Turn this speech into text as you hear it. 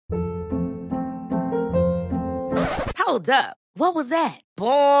Hold up. What was that?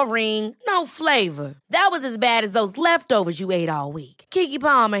 Boring. No flavor. That was as bad as those leftovers you ate all week. Keke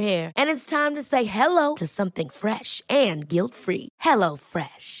Palmer here, and it's time to say hello to something fresh and guilt-free. Hello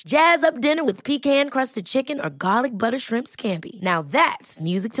Fresh. Jazz up dinner with pecan-crusted chicken or garlic butter shrimp scampi. Now that's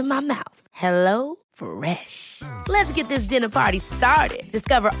music to my mouth. Hello Fresh. Let's get this dinner party started.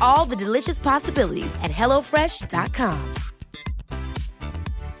 Discover all the delicious possibilities at hellofresh.com.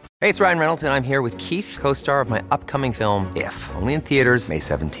 Hey, it's Ryan Reynolds, and I'm here with Keith, co-star of my upcoming film, If, only in theaters May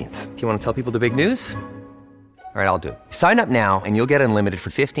 17th. Do you want to tell people the big news? All right, I'll do it. Sign up now and you'll get unlimited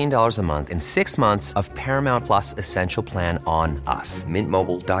for $15 a month and 6 months of Paramount Plus Essential Plan on us.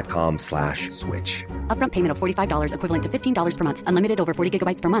 MintMobile.com/switch. Upfront payment of $45 equivalent to $15 per month. Unlimited over 40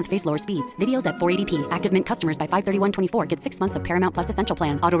 gigabytes per month. Face lower speeds. Videos at 480p. Active Mint customers by 531.24 get 6 months of Paramount Plus Essential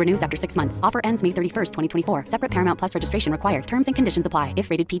Plan. Auto renews after 6 months. Offer ends May 31st, 2024. Separate Paramount Plus registration required. Terms and conditions apply if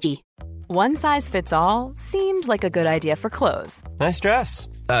rated PG. One size fits all seemed like a good idea for clothes. Nice dress.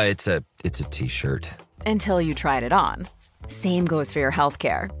 It's a t-shirt. Until you tried it on. Same goes for your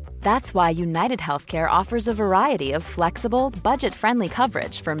healthcare. That's why United Healthcare offers a variety of flexible, budget-friendly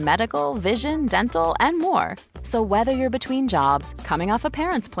coverage for medical, vision, dental, and more. So whether you're between jobs, coming off a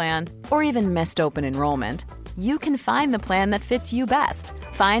parent's plan, or even missed open enrollment, you can find the plan that fits you best.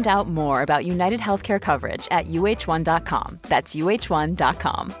 Find out more about United Healthcare coverage at uh1.com. That's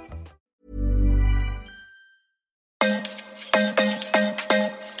uh1.com.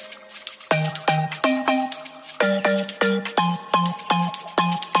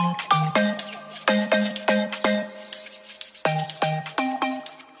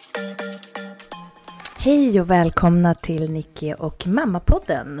 Hej och välkomna till Nicky och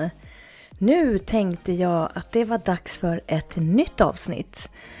Mammapodden. Nu tänkte jag att det var dags för ett nytt avsnitt.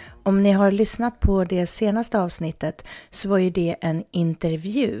 Om ni har lyssnat på det senaste avsnittet så var ju det en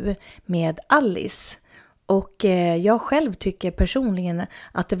intervju med Alice. Och jag själv tycker personligen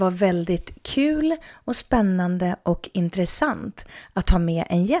att det var väldigt kul och spännande och intressant att ha med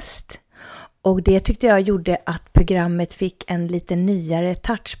en gäst. Och det tyckte jag gjorde att programmet fick en lite nyare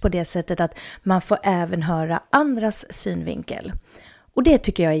touch på det sättet att man får även höra andras synvinkel. Och det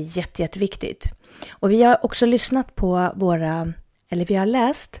tycker jag är jätteviktigt. Och vi har också lyssnat på vi har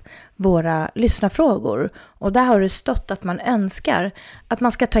läst våra lyssnarfrågor. Och där har det stått att man önskar att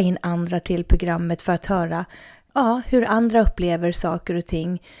man ska ta in andra till programmet för att höra hur andra upplever saker och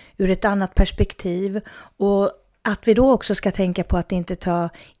ting ur ett annat perspektiv. Och att vi då också ska tänka på att inte ta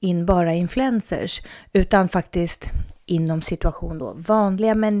in bara influencers utan faktiskt inom situation då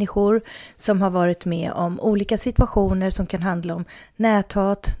vanliga människor som har varit med om olika situationer som kan handla om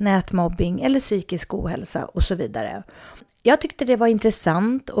näthat, nätmobbing eller psykisk ohälsa och så vidare. Jag tyckte det var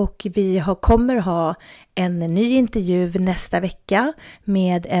intressant och vi kommer ha en ny intervju nästa vecka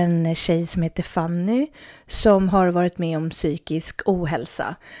med en tjej som heter Fanny som har varit med om psykisk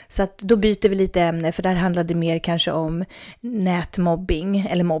ohälsa. Så att då byter vi lite ämne för där handlar det mer kanske om nätmobbing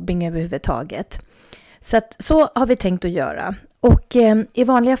eller mobbing överhuvudtaget. Så har vi tänkt att göra. Och i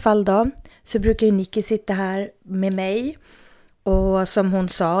vanliga fall då så brukar ju Nicky sitta här med mig. Och som hon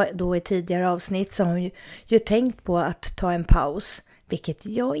sa då i tidigare avsnitt så har hon ju tänkt på att ta en paus. Vilket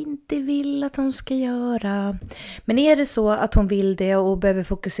jag inte vill att hon ska göra. Men är det så att hon vill det och behöver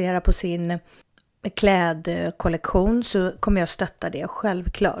fokusera på sin klädkollektion så kommer jag stötta det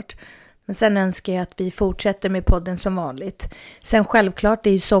självklart. Men sen önskar jag att vi fortsätter med podden som vanligt. Sen självklart det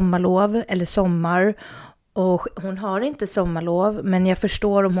är ju sommarlov eller sommar. Och hon har inte sommarlov men jag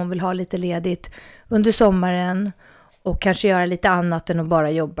förstår om hon vill ha lite ledigt under sommaren. Och kanske göra lite annat än att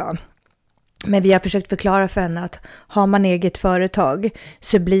bara jobba. Men vi har försökt förklara för henne att har man eget företag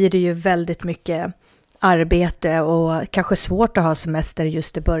så blir det ju väldigt mycket arbete och kanske svårt att ha semester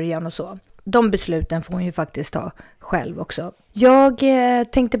just i början och så. De besluten får hon ju faktiskt ta själv också. Jag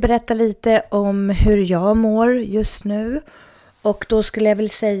tänkte berätta lite om hur jag mår just nu. Och då skulle jag väl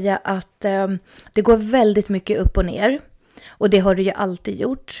säga att det går väldigt mycket upp och ner. Och det har det ju alltid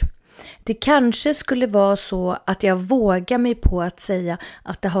gjort. Det kanske skulle vara så att jag vågar mig på att säga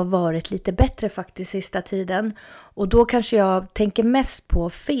att det har varit lite bättre faktiskt sista tiden. Och då kanske jag tänker mest på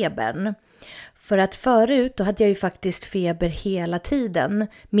febern. För att förut då hade jag ju faktiskt feber hela tiden.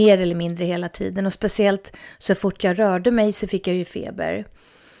 Mer eller mindre hela tiden. Och speciellt så fort jag rörde mig så fick jag ju feber.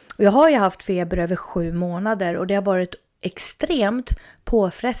 Och jag har ju haft feber över 7 månader. Och det har varit extremt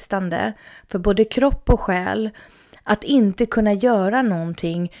påfrestande för både kropp och själ. Att inte kunna göra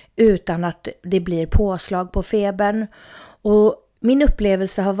någonting utan att det blir påslag på febern. Och min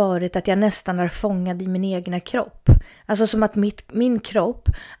upplevelse har varit att jag nästan är fångad i min egna kropp. Alltså som att min kropp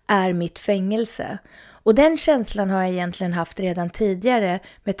är mitt fängelse. Och den känslan har jag egentligen haft redan tidigare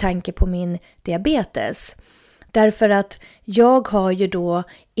med tanke på min diabetes. Därför att jag har ju då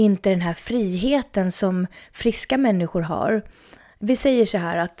inte den här friheten som friska människor har. Vi säger så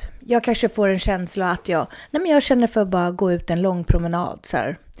här att jag kanske får en känsla att jag känner för att bara gå ut en lång promenad. Så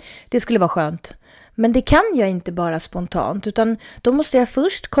här. Det skulle vara skönt. Men det kan jag inte bara spontant, utan då måste jag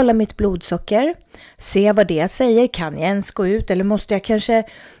först kolla mitt blodsocker, se vad det säger, kan jag ens gå ut eller måste jag kanske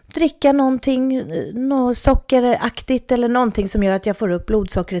dricka någonting, något sockeraktigt eller någonting som gör att jag får upp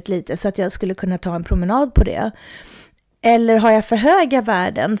blodsockret lite så att jag skulle kunna ta en promenad på det. Eller har jag för höga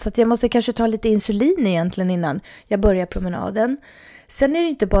värden så att jag måste kanske ta lite insulin egentligen innan jag börjar promenaden. Sen är det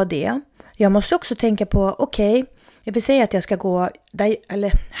inte bara det. Jag måste också tänka på, jag vill säga att jag ska gå,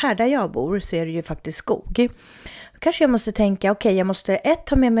 här där jag bor så är det ju faktiskt skog. Då kanske jag måste tänka, jag måste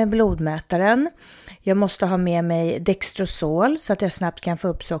ta med mig blodmätaren. Jag måste ha med mig Dextrosol så att jag snabbt kan få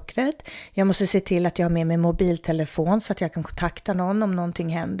upp sockret. Jag måste se till att jag har med mig mobiltelefon så att jag kan kontakta någon om någonting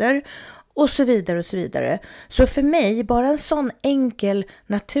händer. Och så vidare och så vidare. Så för mig, bara en sån enkel,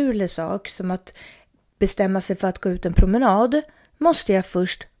 naturlig sak som att bestämma sig för att gå ut en promenad måste jag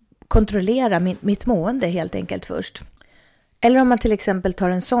först kontrollera mitt mående helt enkelt först. Eller om man till exempel tar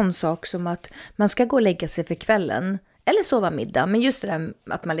en sån sak som att man ska gå och lägga sig för kvällen. Eller sova middag, men just det där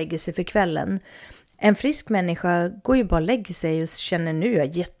att man lägger sig för kvällen. En frisk människa går ju bara och lägger sig och känner nu är jag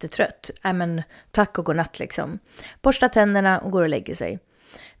jättetrött. Tack och godnatt liksom. Borstar tänderna och går och lägger sig.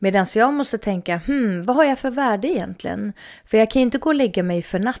 Medan jag måste tänka, vad har jag för värde egentligen? För jag kan ju inte gå och lägga mig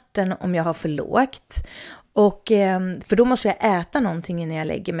för natten om jag har för lågt. För då måste jag äta någonting innan jag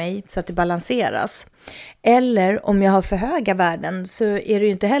lägger mig så att det balanseras. Eller om jag har för höga värden så är det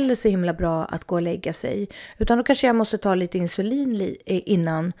ju inte heller så himla bra att gå och lägga sig. Utan då kanske jag måste ta lite insulin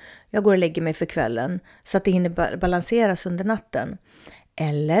innan jag går och lägger mig för kvällen. Så att det hinner balanseras under natten.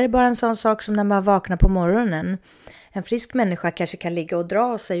 Eller bara en sån sak som när man vaknar på morgonen. En frisk människa kanske kan ligga och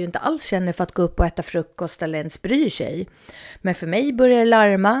dra sig och inte alls känner för att gå upp och äta frukost eller ens bryr sig. Men för mig börjar det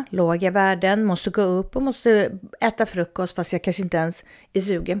larma, låga värden, måste gå upp och måste äta frukost fast jag kanske inte ens är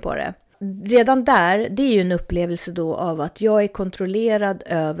sugen på det. Redan där, det är ju en upplevelse då av att jag är kontrollerad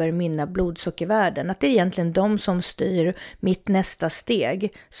över mina blodsockervärden. Att det är egentligen de som styr mitt nästa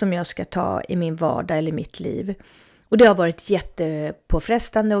steg som jag ska ta i min vardag eller mitt liv. Och det har varit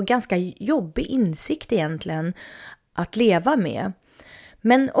jättepåfrestande och ganska jobbig insikt egentligen att leva med.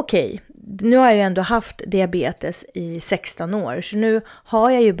 Men nu har jag ju ändå haft diabetes i 16 år. Så nu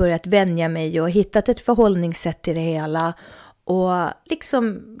har jag ju börjat vänja mig och hittat ett förhållningssätt till det hela. Och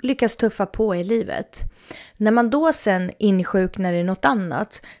liksom lyckas tuffa på i livet. När man då sen insjuknar i något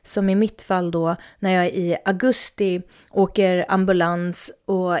annat, som i mitt fall då när jag i augusti åker ambulans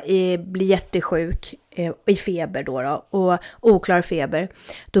och blir jättesjuk i feber då och oklar feber,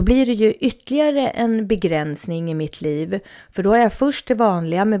 då blir det ju ytterligare en begränsning i mitt liv. För då är jag först det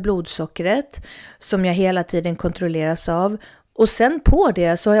vanliga med blodsockret som jag hela tiden kontrolleras av. Och sen på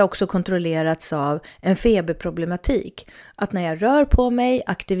det så har jag också kontrollerats av en feberproblematik. Att när jag rör på mig,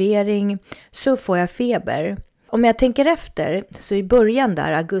 aktivering, så får jag feber. Om jag tänker efter, så i början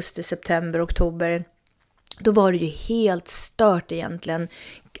där, augusti, september, oktober, då var det ju helt stört egentligen.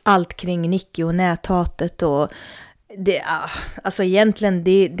 Allt kring Nicky och näthatet och alltså egentligen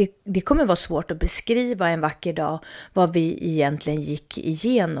det kommer vara svårt att beskriva en vacker dag vad vi egentligen gick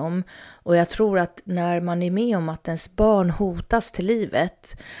igenom. Och jag tror att när man är med om att ens barn hotas till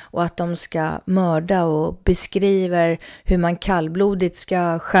livet och att de ska mörda och beskriver hur man kallblodigt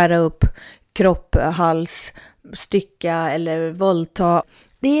ska skära upp kropp, hals, stycka eller våldta.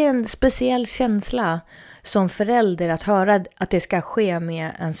 Det är en speciell känsla som förälder att höra att det ska ske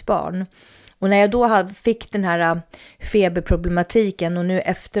med ens barn. Och när jag då fick den här feberproblematiken och nu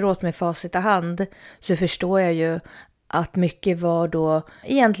efteråt med facit i hand så förstår jag ju att mycket var då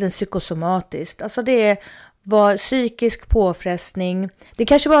egentligen psykosomatiskt. Alltså det var psykisk påfrestning. Det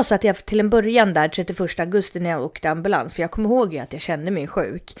kanske var så att jag till en början där 31 augusti när jag åkte ambulans, för jag kommer ihåg ju att jag kände mig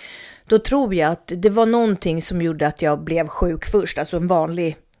sjuk. Då tror jag att det var någonting som gjorde att jag blev sjuk först. Alltså en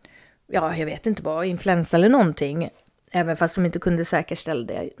vanlig, jag vet inte vad, influensa eller någonting. Även fast de inte kunde säkerställa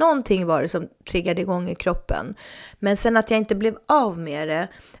det. Någonting var det som triggade igång i kroppen. Men sen att jag inte blev av med det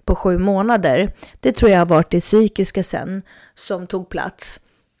på 7 månader. Det tror jag har varit det psykiska sen som tog plats.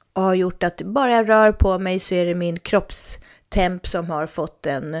 Och har gjort att bara jag rör på mig så är det min kroppstemp som har fått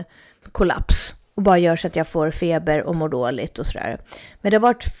en kollaps. Och bara gör så att jag får feber och mår dåligt och sådär. Men det har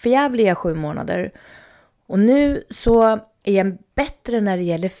varit förjävliga 7 månader. Och nu så är jag bättre när det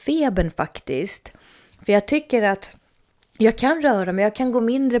gäller febern faktiskt. För jag tycker att jag kan röra mig, jag kan gå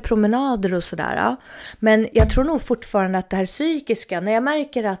mindre promenader och sådär. Men jag tror nog fortfarande att det här psykiska, när jag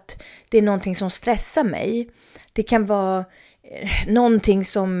märker att det är någonting som stressar mig. Det kan vara någonting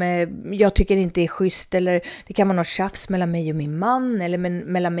som jag tycker inte är schysst, eller det kan vara något tjafs mellan mig och min man eller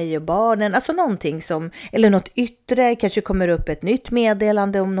mellan mig och barnen, alltså någonting som, eller något yttre, kanske kommer upp ett nytt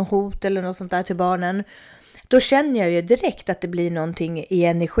meddelande om något hot eller något sånt där till barnen. Då känner jag ju direkt att det blir någonting i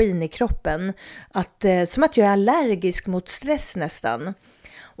energin i kroppen, som att jag är allergisk mot stress nästan.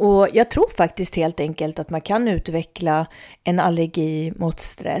 Och jag tror faktiskt helt enkelt att man kan utveckla en allergi mot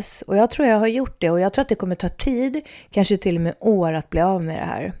stress. Och jag tror jag har gjort det, och jag tror att det kommer ta tid, kanske till och med år, att bli av med det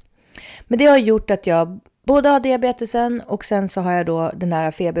här. Men det har gjort att jag både har diabetesen och sen så har jag då den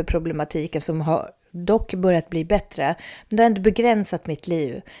här feberproblematiken som har dock börjat bli bättre. Men det har ändå begränsat mitt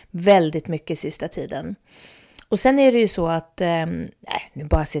liv väldigt mycket sista tiden. Och sen är det ju så att, nu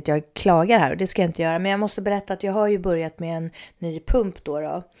bara så att jag klagar här, och det ska jag inte göra. Men jag måste berätta att jag har ju börjat med en ny pump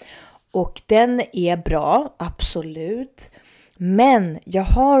då. Och den är bra, absolut. Men jag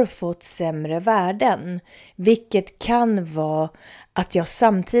har fått sämre värden, vilket kan vara att jag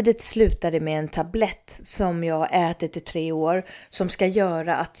samtidigt slutade med en tablett som jag ätit i 3 år, som ska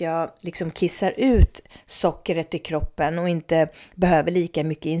göra att jag liksom kissar ut sockret i kroppen och inte behöver lika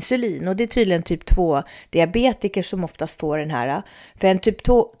mycket insulin. Och det är tydligen typ 2 diabetiker som oftast får den här. För en typ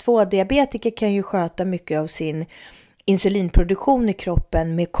 2 diabetiker kan ju sköta mycket av sin insulinproduktion i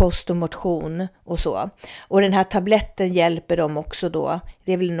kroppen med kost och motion och så. Och den här tabletten hjälper dem också då.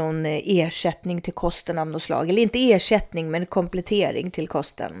 Det är väl någon ersättning till kosten av något slag. Eller inte ersättning, men komplettering till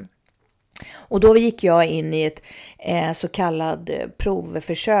kosten. Och då gick jag in i ett så kallad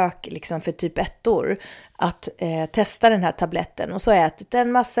provförsök liksom för typ 1-år att testa den här tabletten. Och så har jag ätit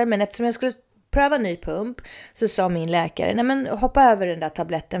den massor, men eftersom jag skulle pröva ny pump så sa min läkare, nej men hoppa över den där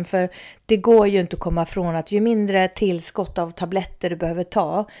tabletten, för det går ju inte att komma från att ju mindre tillskott av tabletter du behöver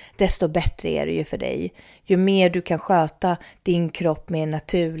ta, desto bättre är det ju för dig. Ju mer du kan sköta din kropp med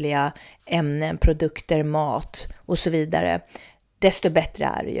naturliga ämnen, produkter, mat och så vidare, desto bättre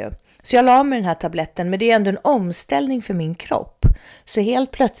är det ju. Så jag la med den här tabletten, men det är ändå en omställning för min kropp. Så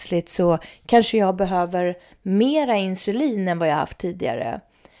helt plötsligt så kanske jag behöver mera insulin än vad jag haft tidigare.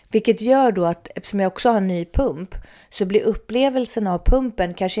 Vilket gör då att eftersom jag också har en ny pump så blir upplevelsen av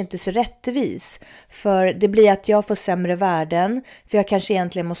pumpen kanske inte så rättvis. För det blir att jag får sämre värden, för jag kanske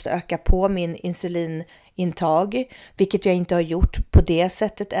egentligen måste öka på min insulinintag. Vilket jag inte har gjort på det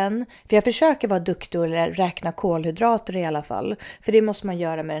sättet än. För jag försöker vara duktig och räkna kolhydrater i alla fall. För det måste man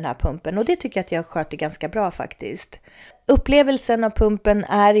göra med den här pumpen, och det tycker jag att jag sköter ganska bra faktiskt. Upplevelsen av pumpen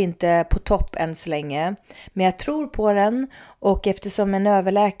är inte på topp än så länge, men jag tror på den, och eftersom en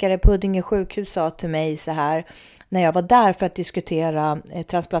överläkare på Huddinge sjukhus sa till mig så här när jag var där för att diskutera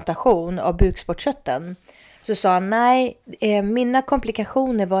transplantation av bukspottkörteln, så sa han, nej, mina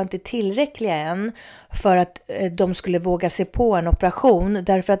komplikationer var inte tillräckliga än för att de skulle våga sig på en operation,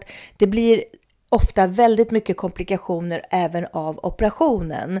 därför att det blir ofta väldigt mycket komplikationer även av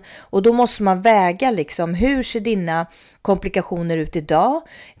operationen. Och då måste man väga liksom, hur ser dina komplikationer ut idag?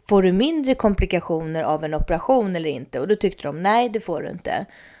 Får du mindre komplikationer av en operation eller inte? Och då tyckte de, nej det får du inte.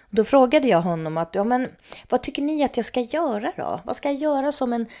 Då frågade jag honom att, ja men vad tycker ni att jag ska göra då? Vad ska jag göra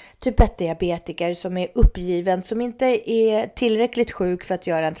som en typ 1-diabetiker som är uppgiven, som inte är tillräckligt sjuk för att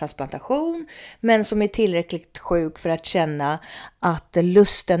göra en transplantation, men som är tillräckligt sjuk för att känna att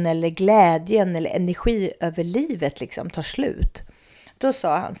lusten eller glädjen eller energi över livet liksom tar slut? Då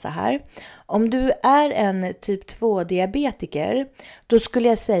sa han så här, om du är en typ 2-diabetiker, då skulle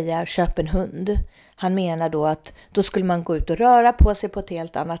jag säga köp en hund. Han menar då att då skulle man gå ut och röra på sig på ett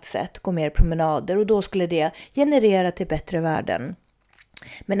helt annat sätt, gå mer promenader, och då skulle det generera till bättre värden.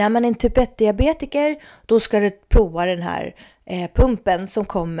 Men när man är en typ 1-diabetiker, då ska du prova den här pumpen som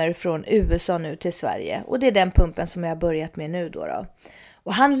kommer från USA nu till Sverige. Och det är den pumpen som jag har börjat med nu då.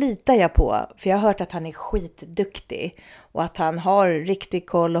 Och han litar jag på, för jag har hört att han är skitduktig och att han har riktigt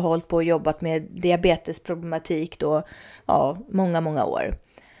koll och hållit på och jobbat med diabetesproblematik då, ja, många år.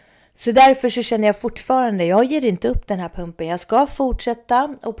 Så därför så känner jag fortfarande, jag ger inte upp den här pumpen. Jag ska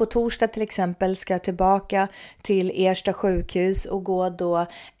fortsätta, och på torsdag till exempel ska jag tillbaka till Ersta sjukhus och gå då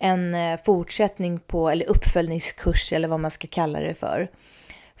en fortsättning på, eller uppföljningskurs eller vad man ska kalla det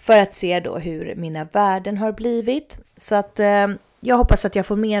för att se då hur mina värden har blivit. Så att jag hoppas att jag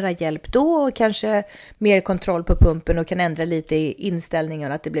får mera hjälp då och kanske mer kontroll på pumpen och kan ändra lite i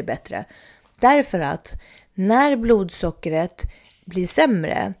inställningen, att det blir bättre. Därför att när blodsockret blir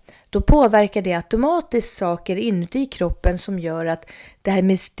sämre, då påverkar det automatiskt saker inuti kroppen som gör att det här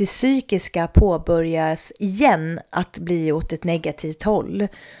med det psykiska påbörjas igen att bli åt ett negativt håll.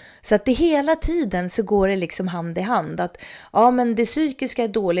 Så att det hela tiden så går det liksom hand i hand. Att ja, men det psykiska är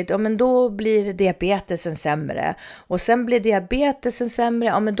dåligt, ja men då blir diabetesen sämre. Och sen blir diabetesen sämre,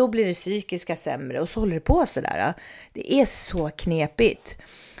 ja men då blir det psykiska sämre. Och så håller det på sådär. Det är så knepigt.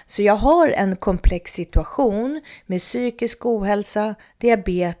 Så jag har en komplex situation med psykisk ohälsa,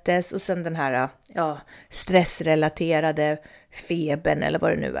 diabetes och sen den här stressrelaterade febern eller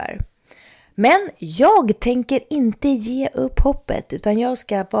vad det nu är. Men jag tänker inte ge upp hoppet, utan jag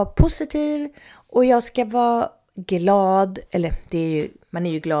ska vara positiv och jag ska vara glad. Eller man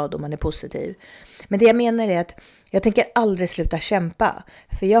är ju glad om man är positiv. Men det jag menar är att jag tänker aldrig sluta kämpa.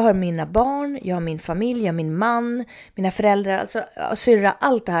 För jag har mina barn, jag har min familj, jag har min man, mina föräldrar, alltså syrra,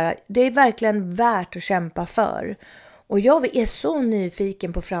 allt det här. Det är verkligen värt att kämpa för. Och jag är så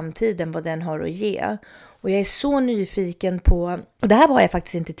nyfiken på framtiden, vad den har att ge. Och jag är så nyfiken på, och det här var jag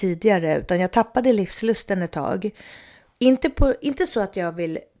faktiskt inte tidigare, utan jag tappade livslusten ett tag. Inte så att jag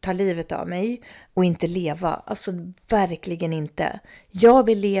vill ta livet av mig och inte leva. Alltså verkligen inte. Jag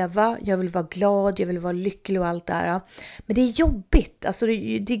vill leva, jag vill vara glad, jag vill vara lycklig och allt det här. Men det är jobbigt. Alltså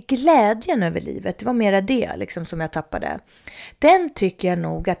det är glädjen över livet. Det var mera det liksom som jag tappade. Den tycker jag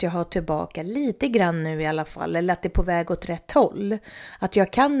nog att jag har tillbaka lite grann nu i alla fall. Eller att det är på väg åt rätt håll. Att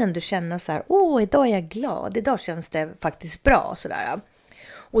jag kan ändå känna så här, idag är jag glad. Idag känns det faktiskt bra sådär.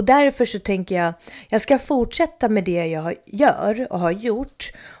 Och därför så tänker jag ska fortsätta med det jag gör och har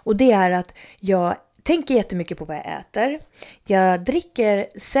gjort. Och det är att jag tänker jättemycket på vad jag äter. Jag dricker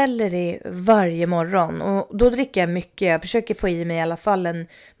selleri varje morgon och då dricker jag mycket. Jag försöker få i mig i alla fall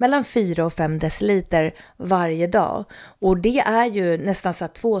mellan 4 och 5 deciliter varje dag. Och det är ju nästan så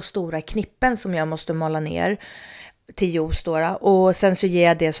 2 stora knippen som jag måste mala ner till juice då. Och sen så ger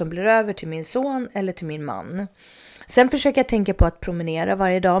jag det som blir över till min son eller till min man. Sen försöker jag tänka på att promenera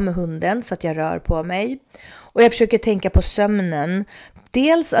varje dag med hunden så att jag rör på mig. Och jag försöker tänka på sömnen.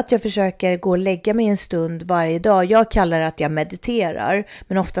 Dels att jag försöker gå och lägga mig en stund varje dag. Jag kallar det att jag mediterar.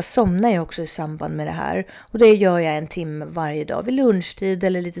 Men ofta somnar jag också i samband med det här. Och det gör jag 1 timme varje dag. Vid lunchtid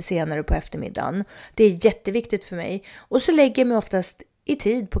eller lite senare på eftermiddagen. Det är jätteviktigt för mig. Och så lägger jag mig oftast i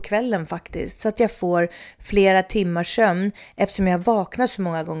tid på kvällen faktiskt. Så att jag får flera timmars sömn. Eftersom jag vaknar så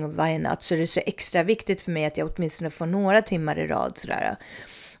många gånger varje natt så är det så extra viktigt för mig att jag åtminstone får några timmar i rad. Sådär.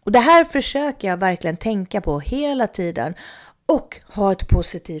 Och det här försöker jag verkligen tänka på hela tiden. Och ha ett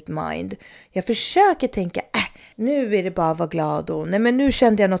positivt mind. Jag försöker tänka, nu är det bara att vara glad. Och, nej men nu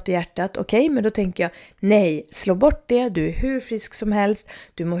kände jag något i hjärtat. Okej, men då tänker jag, nej, slå bort det. Du är hur frisk som helst.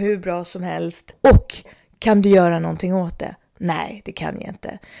 Du mår hur bra som helst. Och kan du göra någonting åt det? Nej, det kan jag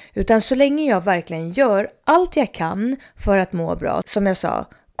inte. Utan så länge jag verkligen gör allt jag kan för att må bra. Som jag sa,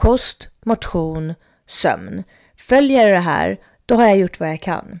 kost, motion, sömn. Följer det här, då har jag gjort vad jag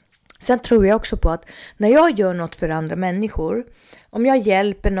kan. Sen tror jag också på att när jag gör något för andra människor. Om jag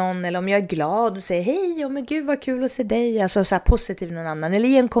hjälper någon eller om jag är glad och säger hej, men gud vad kul att se dig. Alltså så här positiv någon annan. Eller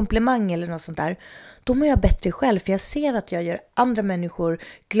ge en komplimang eller något sånt där. Då mår jag bättre själv för jag ser att jag gör andra människor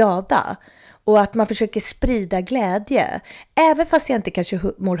glada. Och att man försöker sprida glädje. Även fast jag inte kanske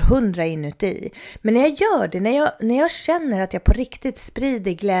mår 100 inuti. Men när jag gör det, när jag känner att jag på riktigt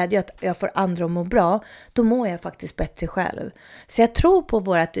sprider glädje. Att jag får andra att må bra. Då mår jag faktiskt bättre själv. Så jag tror på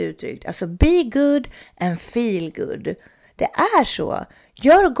vårat uttryck. Alltså be good and feel good. Det är så.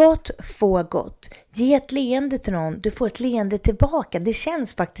 Gör gott, få gott. Ge ett leende till någon. Du får ett leende tillbaka. Det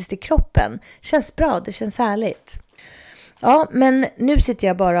känns faktiskt i kroppen. Det känns bra, det känns härligt. Ja, men nu sitter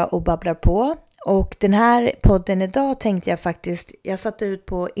jag bara och babblar på. Och den här podden idag tänkte jag faktiskt, jag satte ut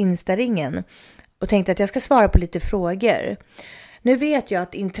på Instaringen och tänkte att jag ska svara på lite frågor. Nu vet jag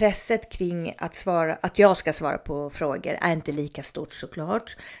att intresset kring att jag ska svara på frågor är inte lika stort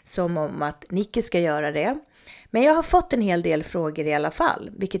såklart som om att Nicky ska göra det. Men jag har fått en hel del frågor i alla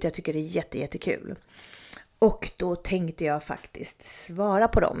fall, vilket jag tycker är jättekul. Och då tänkte jag faktiskt svara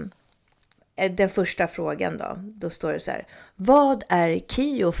på dem. Den första frågan då står det så här. Vad är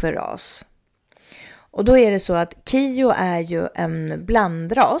Kio för ras? Och då är det så att Kio är ju en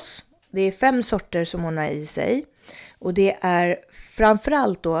blandras. Det är 5 sorter som hon har i sig. Och det är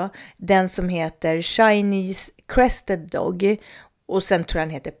framförallt då den som heter Chinese Crested Dog. Och sen tror jag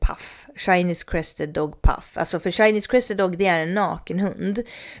den heter Puff. Chinese Crested Dog Puff. Alltså för Chinese Crested Dog det är en nakenhund.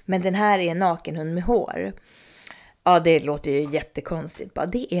 Men den här är en nakenhund med hår. Ja, det låter ju jättekonstigt. Bara,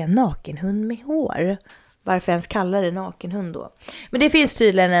 det är en nakenhund med hår. Varför ens kallar det nakenhund då? Men det finns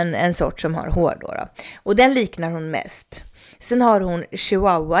tydligen en sort som har hår då. Och den liknar hon mest. Sen har hon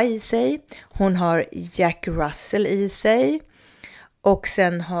Chihuahua i sig. Hon har Jack Russell i sig. Och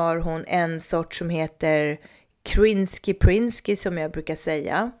sen har hon en sort som heter Krinsky Prinsky som jag brukar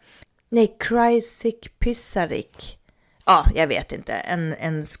säga. Nej, Krysic Pysarik. Ja, jag vet inte.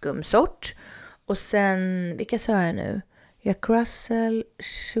 En skum sort. Och sen, vilka sa jag nu? Jack Russell,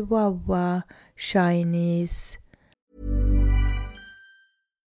 Chihuahua, Chinese.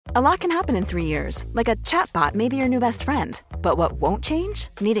 A lot can happen in 3 years, like a chatbot may be your new best friend. But what won't change?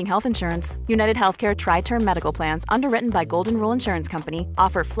 Needing health insurance. United Healthcare Tri-Term Medical Plans, underwritten by Golden Rule Insurance Company,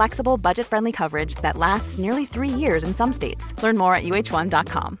 offer flexible, budget-friendly coverage that lasts nearly 3 years in some states. Learn more at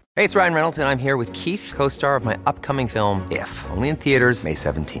uh1.com. Hey, it's Ryan Reynolds, and I'm here with Keith, co-star of my upcoming film, If, only in theaters May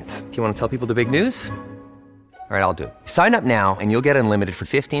 17th. Do you want to tell people the big news? All right, I'll do it. Sign up now and you'll get unlimited for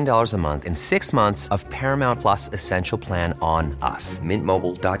 $15 a month and 6 months of Paramount Plus Essential Plan on us.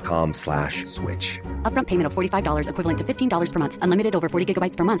 Mintmobile.com/switch. Upfront payment of $45 equivalent to $15 per month. Unlimited over 40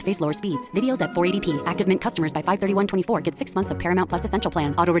 gigabytes per month. Face lower speeds. Videos at 480p. Active Mint customers by 531.24 get 6 months of Paramount Plus Essential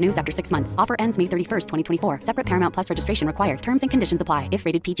Plan. Auto renews after 6 months. Offer ends May 31st, 2024. Separate Paramount Plus registration required. Terms and conditions apply if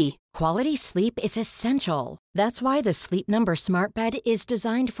rated PG. Quality sleep is essential. That's why the Sleep Number Smart Bed is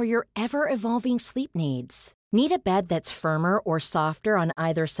designed for your ever-evolving sleep needs. Need a bed that's firmer or softer on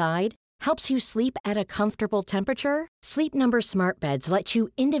either side? Helps you sleep at a comfortable temperature? Sleep Number Smart Beds let you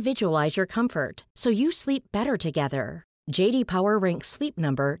individualize your comfort, so you sleep better together. J.D. Power ranks Sleep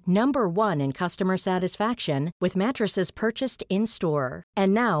Number #1 in customer satisfaction with mattresses purchased in-store.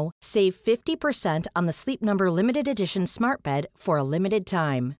 And now, save 50% on the Sleep Number Limited Edition Smart Bed for a limited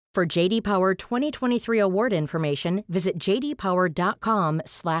time. For J.D. Power 2023 award information, visit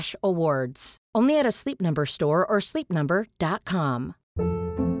jdpower.com/awards. Only at a Sleep Number store or sleepnumber.com.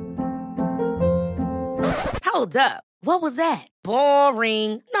 Hold up. What was that?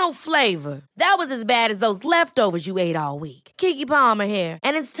 Boring. No flavor. That was as bad as those leftovers you ate all week. Keke Palmer here,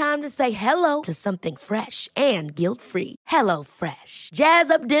 and it's time to say hello to something fresh and guilt-free. Hello Fresh. Jazz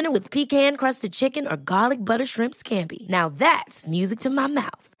up dinner with pecan-crusted chicken or garlic butter shrimp scampi. Now that's music to my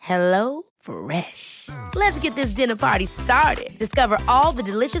mouth. Hello Fresh. Let's get this dinner party started. Discover all the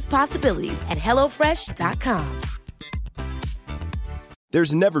delicious possibilities at hellofresh.com.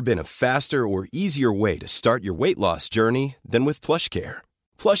 There's never been a faster or easier way to start your weight loss journey than with PlushCare.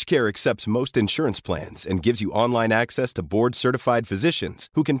 PlushCare accepts most insurance plans and gives you online access to board-certified physicians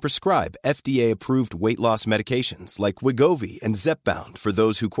who can prescribe FDA-approved weight loss medications like Wegovy and Zepbound for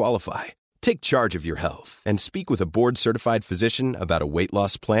those who qualify. Take charge of your health and speak with a board-certified physician about a weight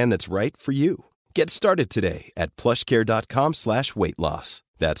loss plan that's right for you. Get started today at plushcare.com/weightloss.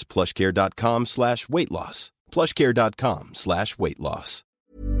 That's plushcare.com/weightloss. plushcare.com/weightloss.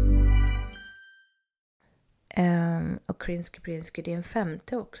 Och Krinsky, det är en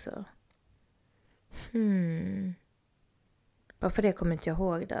 5:e också. Varför det kommer inte jag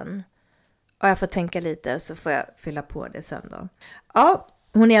ihåg den. Och jag får tänka lite så får jag fylla på det sen då. Ja,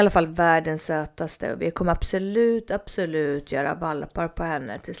 hon är i alla fall världens sötaste och vi kommer absolut göra valpar på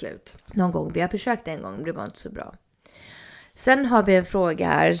henne till slut. Någon gång, vi har försökt en gång, det var inte så bra. Sen har vi en fråga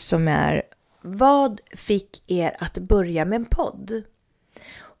här som är: vad fick er att börja med en podd?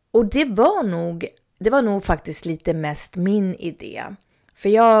 Och det var nog faktiskt lite mest min idé. För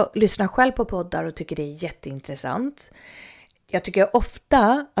jag lyssnar själv på poddar och tycker det är jätteintressant. Jag tycker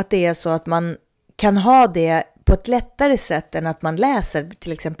ofta att det är så att man kan ha det på ett lättare sätt än att man läser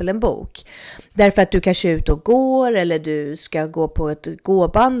till exempel en bok. Därför att du kanske är ute och går, eller du ska gå på ett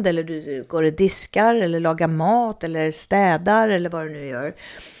gåband, eller du går och diskar, eller lagar mat, eller städar, eller vad du nu gör.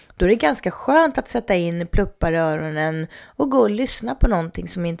 Då är det ganska skönt att sätta in pluppar i öronen och gå och lyssna på någonting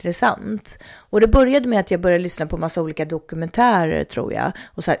som är intressant. Och det började med att jag började lyssna på massa olika dokumentärer, tror jag.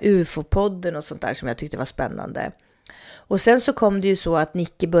 Och så här UFO-podden och sånt där som jag tyckte var spännande. Och sen så kom det ju så att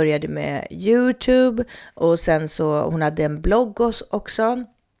Nicky började med YouTube. Och sen så hon hade en blogg också.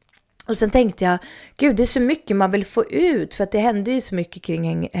 Och sen tänkte jag, gud, det är så mycket man vill få ut. För att det hände ju så mycket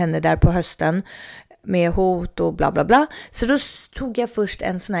kring henne där på hösten. Med hot och bla bla bla. Så då tog jag först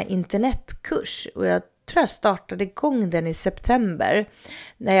en sån här internetkurs. Och jag tror jag startade igång den i september.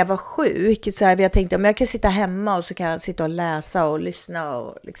 När jag var sjuk. Så här, jag tänkte om jag kan sitta hemma och så kan jag sitta och läsa och lyssna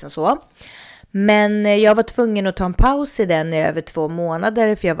och liksom så. Men jag var tvungen att ta en paus i den i över 2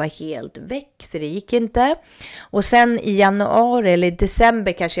 månader. För jag var helt väck, så det gick inte. Och sen i januari eller i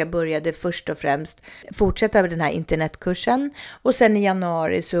december kanske jag började först och främst fortsätta med den här internetkursen. Och sen i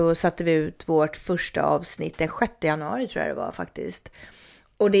januari så satte vi ut vårt första avsnitt. Den 6 januari tror jag det var faktiskt.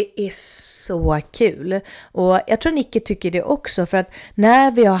 Och det är så kul. Och jag tror Nicky tycker det också. För att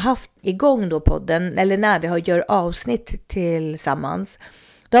när vi har haft igång då podden, eller när vi gör avsnitt tillsammans,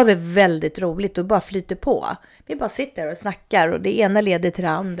 Då har vi väldigt roligt och bara flyter på. Vi bara sitter och snackar och det ena leder till det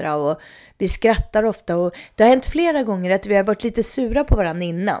andra och vi skrattar ofta. Och det har hänt flera gånger att vi har varit lite sura på varandra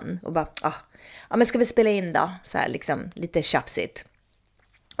innan och bara, men ska vi spela in då? Så här liksom lite tjafsigt.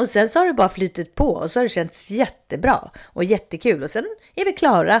 Och sen så har det bara flyttit på och så har det känts jättebra och jättekul. Och sen är vi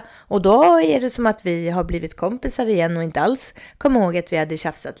klara och då är det som att vi har blivit kompisar igen och inte alls kom ihåg att vi hade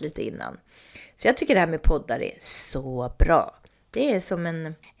tjafsat lite innan. Så jag tycker det här med poddar är så bra. Det är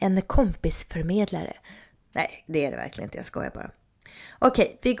som en kompisförmedlare. Nej, det är det verkligen inte, jag skojar bara.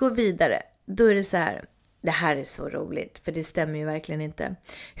 Okej, vi går vidare. Då är det så här. Det här är så roligt, för det stämmer ju verkligen inte.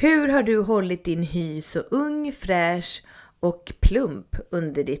 Hur har du hållit din hy så ung, fräsch och plump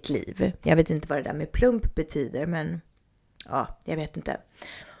under ditt liv? Jag vet inte vad det där med plump betyder, men ja, jag vet inte.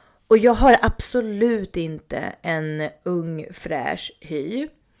 Och jag har absolut inte en ung, fräsch hy.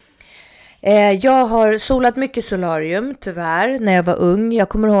 Jag har solat mycket solarium, tyvärr, när jag var ung. Jag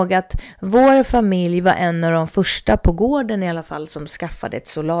kommer ihåg att vår familj var en av de första på gården i alla fall som skaffade ett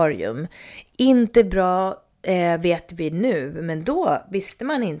solarium. Inte bra vet vi nu, men då visste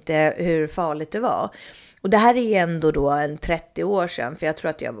man inte hur farligt det var. Och det här är ändå då en 30 år sedan, för jag tror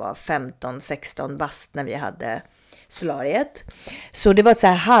att jag var 15-16 bast när vi hade solariet. Så det var ett så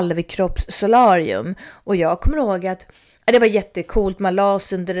här halvkroppssolarium. Och jag kommer ihåg att det var jättekult, man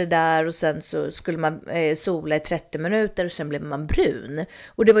las under det där och sen så skulle man sola i 30 minuter och sen blev man brun.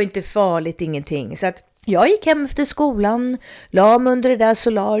 Och det var inte farligt, ingenting. Så att jag gick hem efter skolan, la mig under det där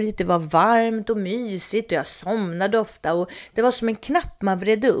solariet, det var varmt och mysigt och jag somnade ofta. Och det var som en knapp man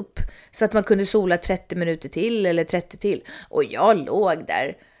vred upp så att man kunde sola 30 minuter till eller 30 till. Och jag låg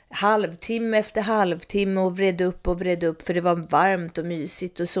där halvtimme efter halvtimme och vred upp för det var varmt och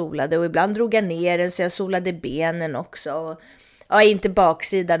mysigt och solade. Och ibland drog jag ner den så jag solade benen också. Och, ja, inte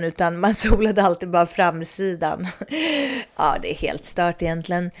baksidan utan man solade alltid bara framsidan. Ja, det är helt stört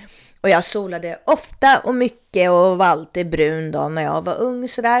egentligen. Och jag solade ofta och mycket och var alltid brun då när jag var ung.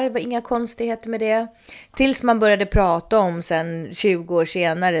 Så där var inga konstigheter med det. Tills man började prata om sen 20 år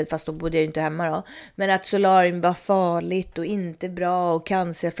senare, fast då bodde jag inte hemma då. Men att solarium var farligt och inte bra och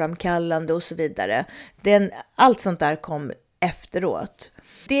cancerframkallande och så vidare. Allt sånt där kom efteråt.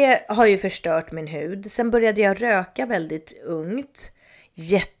 Det har ju förstört min hud. Sen började jag röka väldigt ungt.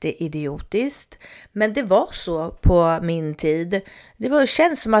 Jätteidiotiskt, men det var så på min tid.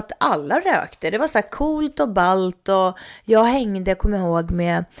 Känns som att alla rökte. Det var så här coolt och ballt och jag hängde, kommer ihåg,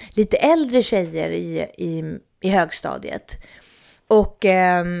 med lite äldre tjejer i högstadiet. Och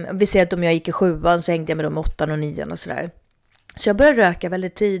vi ser att om jag gick i 7:an så hängde jag med dem 8:an och 9:an och sådär. Så jag började röka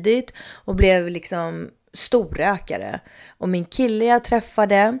väldigt tidigt och blev liksom storrökare. Och min kille jag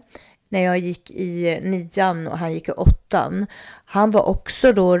träffade när jag gick i 9:an och han gick i 8:an. Han var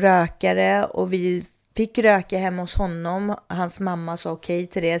också då rökare och vi fick röka hemma hos honom. Hans mamma sa okej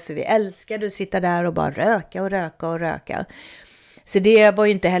till det, så vi älskade att sitta där och bara röka. Så det var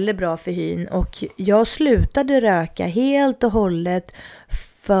ju inte heller bra för hyn. Och jag slutade röka helt och hållet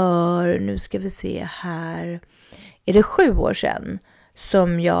för, nu ska vi se här, är det 7 år sedan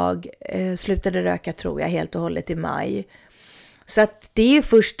som jag slutade röka, tror jag, helt och hållet i maj. Så att det är ju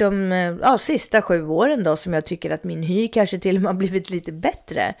först de sista 7 åren då som jag tycker att min hy kanske till och med har blivit lite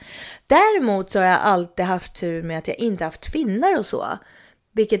bättre. Däremot så har jag alltid haft tur med att jag inte haft finnar och så.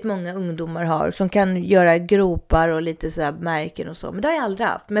 Vilket många ungdomar har som kan göra gropar och lite så här märken och så. Men det har jag aldrig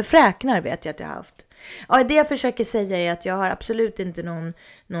haft. Men fräknar vet jag att jag har haft. Ja, det jag försöker säga är att jag har absolut inte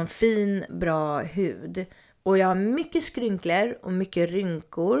någon fin, bra hud. Och jag har mycket skrynklor och mycket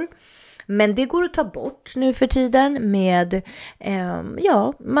rynkor. Men det går att ta bort nu för tiden med,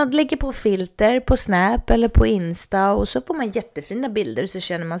 man lägger på filter på Snap eller på Insta och så får man jättefina bilder så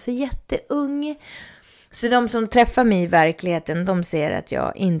känner man sig jätteung. Så de som träffar mig i verkligheten, de ser att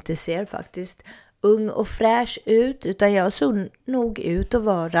jag inte ser faktiskt ung och fräsch ut, utan jag såg nog ut att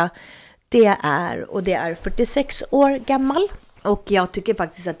vara det jag är, och det är 46 år gammal. Och jag tycker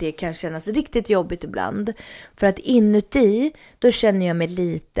faktiskt att det kan kännas riktigt jobbigt ibland. För att inuti, då känner jag mig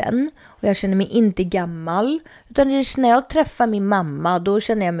liten. Och jag känner mig inte gammal. Utan när jag träffar min mamma, då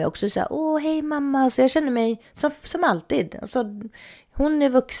känner jag mig också så här: åh, hej mamma. Så jag känner mig som alltid. Alltså, hon är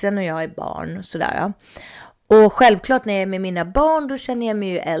vuxen och jag är barn. Sådär. Och självklart när jag är med mina barn, då känner jag mig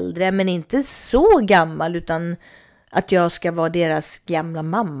ju äldre. Men inte så gammal, utan att jag ska vara deras gamla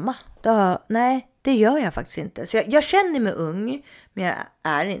mamma. Nej, det gör jag faktiskt inte. Så jag känner mig ung, men jag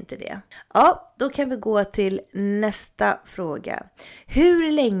är inte det. Ja, då kan vi gå till nästa fråga.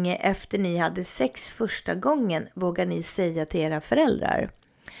 Hur länge efter ni hade sex första gången vågar ni säga till era föräldrar?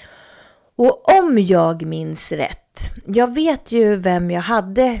 Och om jag minns rätt, jag vet ju vem jag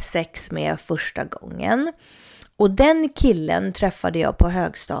hade sex med första gången. Och den killen träffade jag på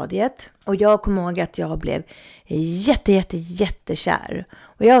högstadiet. Och jag kommer ihåg att jag blev jättekär.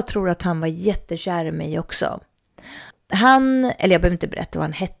 Och jag tror att han var jättekär i mig också. Eller jag behöver inte berätta vad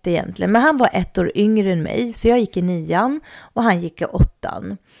han hette egentligen. Men han var 1 år yngre än mig. Så jag gick i 9:an och han gick i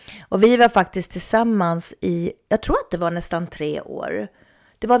 8:an. Och vi var faktiskt tillsammans jag tror att det var nästan 3 år.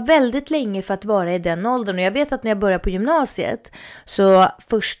 Det var väldigt länge för att vara i den åldern. Och jag vet att när jag började på gymnasiet, så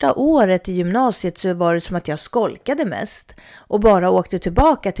första året i gymnasiet så var det som att jag skolkade mest. Och bara åkte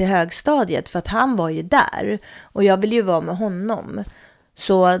tillbaka till högstadiet för att han var ju där. Och jag ville ju vara med honom.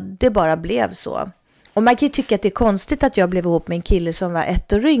 Så det bara blev så. Och man kan ju tycka att det är konstigt att jag blev ihop med en kille som var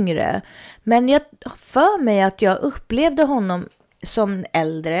 1 år yngre. Men jag för mig att jag upplevde honom som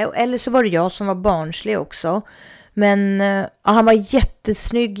äldre. Eller så var det jag som var barnslig också. Men han var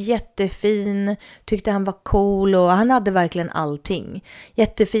jättesnygg, jättefin, tyckte han var cool och han hade verkligen allting.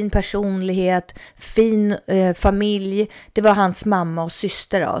 Jättefin personlighet, fin familj. Det var hans mamma och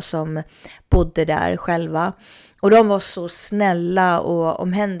syster då, som bodde där själva. Och de var så snälla och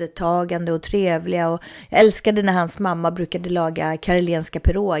omhändertagande och trevliga. Och jag älskade när hans mamma brukade laga karolenska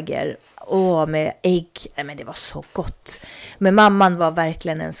piroger. Med ägg. Men det var så gott. Men mamman var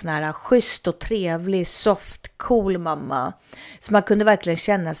verkligen en sån här schysst och trevlig, soft, cool mamma. Så man kunde verkligen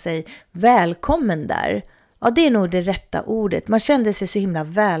känna sig välkommen där. Ja, det är nog det rätta ordet. Man kände sig så himla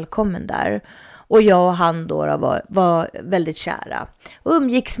välkommen där. Och jag och han då var väldigt kära. Och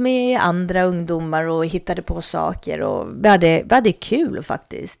umgicks med andra ungdomar och hittade på saker. Och vi hade kul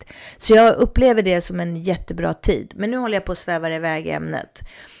faktiskt. Så jag upplever det som en jättebra tid. Men nu håller jag på att sväva iväg i ämnet.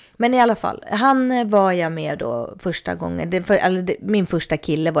 Men i alla fall, han var jag med då första gången. Min första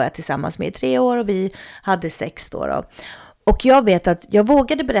kille var jag tillsammans med i 3 år och vi hade 6 då. Och jag vet att jag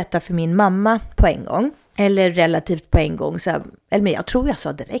vågade berätta för min mamma på en gång. Eller relativt på en gång. Men jag tror jag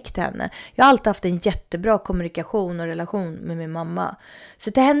sa direkt till henne. Jag har alltid haft en jättebra kommunikation och relation med min mamma.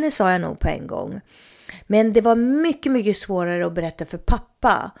 Så till henne sa jag nog på en gång. Men det var mycket, mycket svårare att berätta för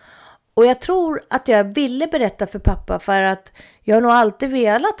pappa. Och jag tror att jag ville berätta för pappa för att jag har nog alltid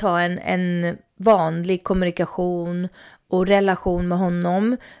velat ha en vanlig kommunikation och relation med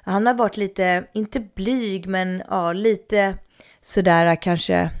honom. Han har varit lite, inte blyg, men ja, lite sådär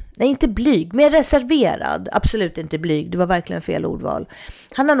kanske... Nej, inte blyg, mer reserverad. Absolut inte blyg, det var verkligen fel ordval.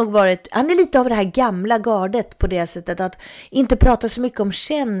 Han är lite av det här gamla gardet på det sättet att inte prata så mycket om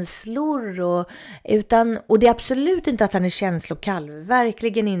känslor. Och det är absolut inte att han är känslokall,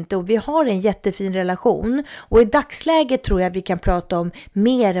 verkligen inte. Och vi har en jättefin relation. Och i dagsläget tror jag vi kan prata om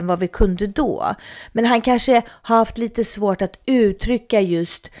mer än vad vi kunde då. Men han kanske har haft lite svårt att uttrycka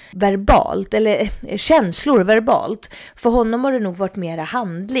just verbalt, eller känslor verbalt. För honom har det nog varit mera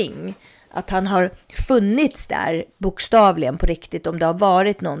handling. Att han har funnits där bokstavligen på riktigt om det har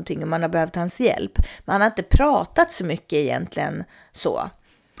varit någonting och man har behövt hans hjälp. Men han har inte pratat så mycket egentligen så.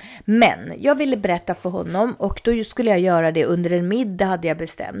 Men jag ville berätta för honom och då skulle jag göra det under en middag hade jag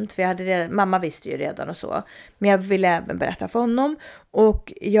bestämt. För mamma visste ju redan och så. Men jag ville även berätta för honom.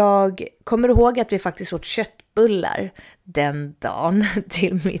 Och jag kommer ihåg att vi faktiskt åt köttbullar den dagen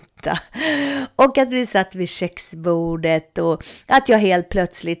till middag. Och att vi satt vid köksbordet och att jag helt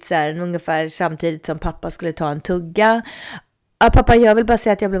plötsligt så här, ungefär samtidigt som pappa skulle ta en tugga. Pappa, jag vill bara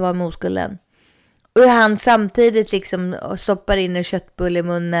säga att jag blev av med oskulden. Och han samtidigt liksom stoppar in en köttbulle i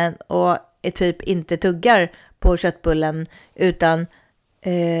munnen och är typ inte tuggar på köttbullen utan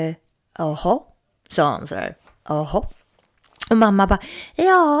jaha, sa han sådär. Jaha. Och mamma bara,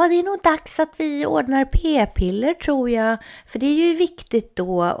 ja det är nog dags att vi ordnar p-piller tror jag. För det är ju viktigt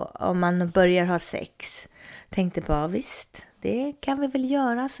då om man börjar ha sex. Tänkte bara, visst, det kan vi väl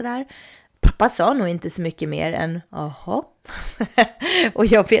göra sådär. Pappa sa nog inte så mycket mer än jaha. Och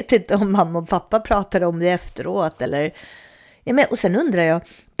jag vet inte om mamma och pappa pratade om det efteråt eller... Ja, men, och sen undrar jag,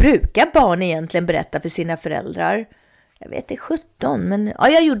 brukar barn egentligen berätta för sina föräldrar? Jag vet det 17, men ja,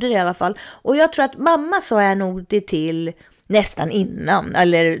 jag gjorde det i alla fall. Och jag tror att mamma sa jag nog det till nästan innan,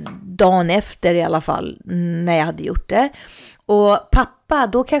 eller dagen efter i alla fall, när jag hade gjort det. Och pappa,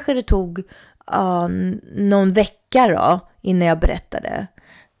 då kanske det tog någon vecka då, innan jag berättade.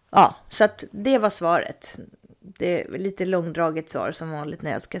 Ja, så att det var svaret. Det är lite långdraget svar som vanligt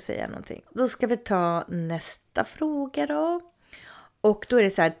när jag ska säga någonting. Då ska vi ta nästa fråga då. Och då är det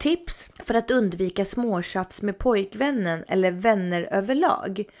så här, tips för att undvika småtjafs med pojkvännen eller vänner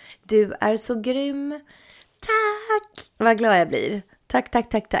överlag. Du är så grym. Tack! Vad glad jag blir.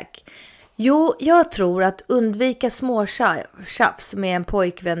 Tack. Jo, jag tror att undvika småtjafs med en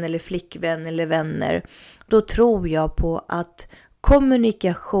pojkvän eller flickvän eller vänner. Då tror jag på att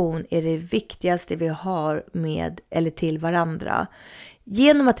kommunikation är det viktigaste vi har med eller till varandra.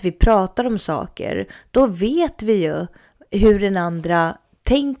 genom att vi pratar om saker, då vet vi ju hur den andra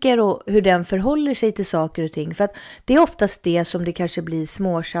tänker och hur den förhåller sig till saker och ting. För att det är oftast det som det kanske blir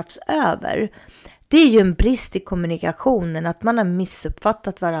småtjafs över. Det är ju en brist i kommunikationen, att man har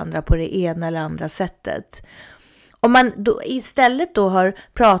missuppfattat varandra på det ena eller andra sättet. Om man då istället då har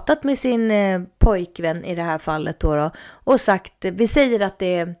pratat med sin pojkvän i det här fallet då och sagt, vi säger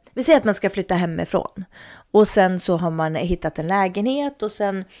att man ska flytta hemifrån. Och sen så har man hittat en lägenhet och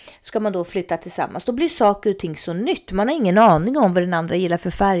sen ska man då flytta tillsammans. Då blir saker och ting så nytt. Man har ingen aning om vad den andra gillar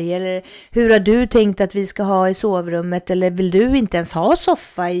för färg. Eller hur har du tänkt att vi ska ha i sovrummet? Eller vill du inte ens ha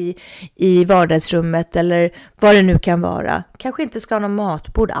soffa i vardagsrummet? Eller vad det nu kan vara. Kanske inte ska ha någon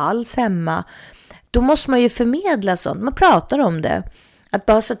matbord alls hemma. Då måste man ju förmedla sånt. Man pratar om det. Att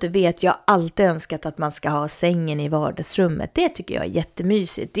bara så att du vet, jag har alltid önskat att man ska ha sängen i vardagsrummet. Det tycker jag är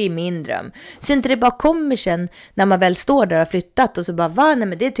jättemysigt. Det är min dröm. Så inte det bara kommer sen när man väl står där och har flyttat och så bara, nej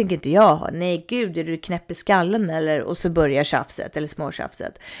men det tänker inte jag ha. Nej gud, är du knäpp i skallen eller? Och så börjar tjafset eller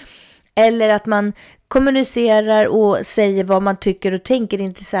småtjafset. Eller att man kommunicerar och säger vad man tycker och tänker,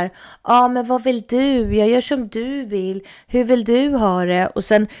 inte så här, men vad vill du? Jag gör som du vill. Hur vill du ha det? Och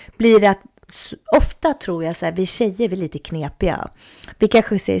sen blir det att ofta tror jag så här, vi tjejer är lite knepiga. Vi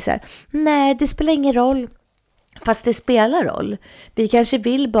kanske säger så här, nej det spelar ingen roll. Fast det spelar roll. Vi kanske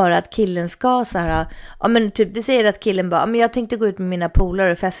vill bara att killen ska så här, men typ vi säger att killen bara, men jag tänkte gå ut med mina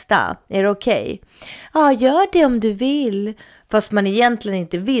polare och festa. Är det okej? Ja, gör det om du vill. Fast man egentligen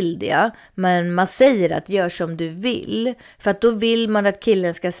inte vill det. Men man säger att gör som du vill. För att då vill man att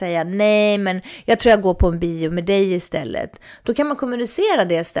killen ska säga, nej men jag tror jag går på en bio med dig istället. Då kan man kommunicera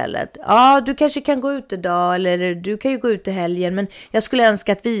det istället. Ja, du kanske kan gå ut idag. Eller du kan ju gå ut i helgen. Men jag skulle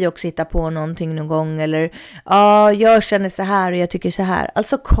önska att vi också hittar på någonting någon gång. Eller ja, jag känner så här och jag tycker så här.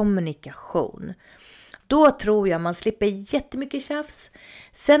 Alltså kommunikation. Då tror jag man slipper jättemycket tjafs.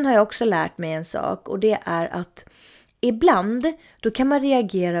 Sen har jag också lärt mig en sak. Och det är att ibland då kan man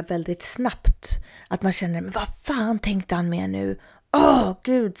reagera väldigt snabbt. Att man känner, men vad fan tänkte han med nu?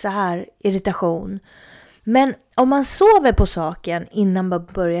 Gud, så här irritation. Men om man sover på saken innan man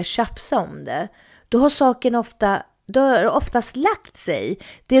börjar tjafsa om det, då har saken oftast lagt sig.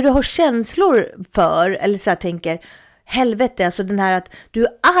 Det du har känslor för, eller så här tänker, helvete, alltså den här att du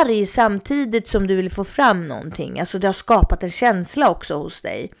är arg samtidigt som du vill få fram någonting. Alltså det har skapat en känsla också hos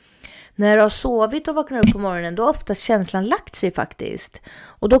dig. När du har sovit och vaknar upp på morgonen, då har oftast känslan lagt sig faktiskt.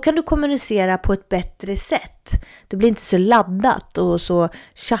 Och då kan du kommunicera på ett bättre sätt. Det blir inte så laddat och så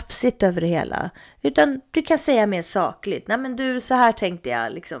tjafsigt över det hela. Utan du kan säga mer sakligt. Nej men du, så här tänkte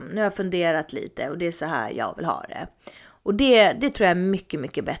jag liksom. Nu har jag funderat lite och det är så här jag vill ha det. Och det tror jag är mycket,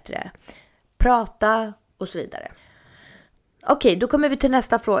 mycket bättre. Prata och så vidare. Okej, då kommer vi till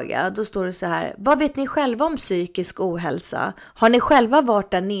nästa fråga. Då står det så här. Vad vet ni själva om psykisk ohälsa? Har ni själva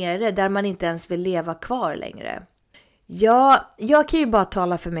varit där nere där man inte ens vill leva kvar längre? Ja, jag kan ju bara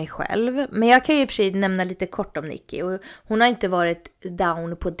tala för mig själv. Men jag kan ju i och för sig nämna lite kort om Nicky. Och hon har inte varit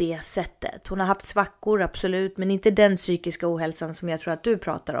down på det sättet. Hon har haft svackor, absolut. Men inte den psykiska ohälsan som jag tror att du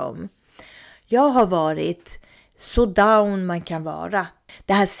pratar om. Jag har varit så down man kan vara.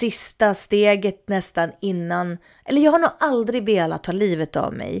 Det här sista steget nästan innan, eller jag har nog aldrig velat ta livet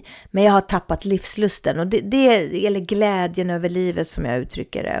av mig, men jag har tappat livslusten och det eller glädjen över livet som jag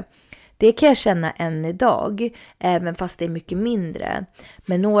uttrycker det. Det kan jag känna än idag, även fast det är mycket mindre.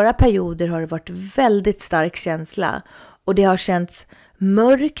 Men några perioder har det varit väldigt stark känsla och det har känts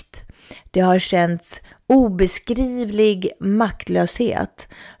mörkt. Det har känts obeskrivlig maktlöshet,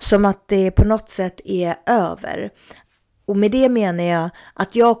 som att det på något sätt är över. Och med det menar jag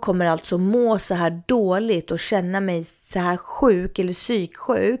att jag kommer alltså må så här dåligt och känna mig så här sjuk eller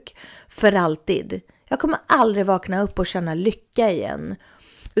psyksjuk för alltid. Jag kommer aldrig vakna upp och känna lycka igen,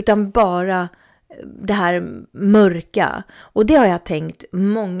 utan bara det här mörka. Och det har jag tänkt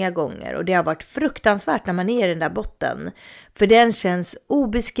många gånger och det har varit fruktansvärt när man är i den där botten. För den känns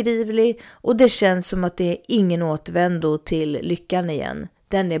obeskrivlig och det känns som att det är ingen återvändo till lyckan igen.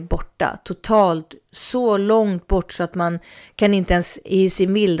 Den är borta, totalt så långt bort så att man kan inte ens i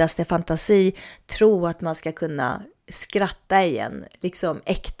sin vildaste fantasi tro att man ska kunna skratta igen, liksom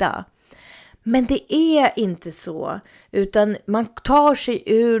äkta. Men det är inte så, utan man tar sig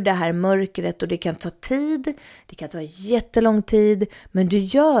ur det här mörkret och det kan ta tid, det kan ta jättelång tid, men du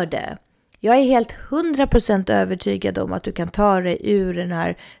gör det. Jag är helt 100% övertygad om att du kan ta dig ur den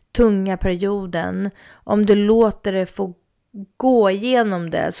här tunga perioden om du låter det få gå igenom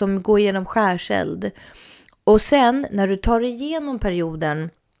det, som gå igenom skärseld. Och sen när du tar igenom perioden,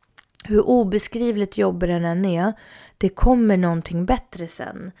 hur obeskrivligt jobbig den än är, det kommer någonting bättre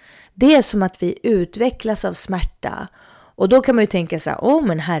sen. Det är som att vi utvecklas av smärta Och då kan man ju tänka så här,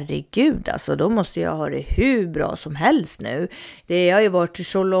 men herregud, alltså då måste jag ha det hur bra som helst nu. Det har ju varit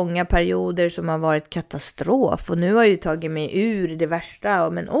så långa perioder som har varit katastrof och nu har jag ju tagit mig ur det värsta,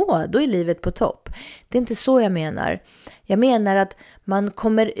 men då är livet på topp. Det är inte så jag menar. Jag menar att man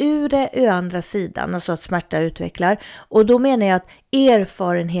kommer ur det ur andra sidan, alltså att smärta utvecklar. Och då menar jag att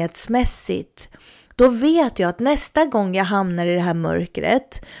erfarenhetsmässigt, då vet jag att nästa gång jag hamnar i det här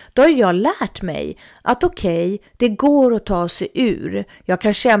mörkret, då har jag lärt mig att okej, det går att ta sig ur. Jag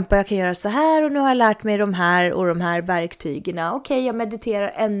kan kämpa, jag kan göra så här och nu har jag lärt mig de här verktygen. Okej, jag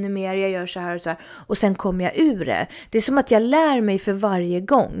mediterar ännu mer, jag gör så här och så här och sen kommer jag ur det. Det är som att jag lär mig för varje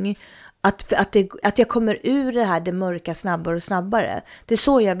gång. Att jag kommer ur det mörka snabbare och snabbare. Det är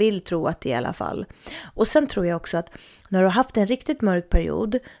så jag vill tro att det är i alla fall. Och sen tror jag också att när du har haft en riktigt mörk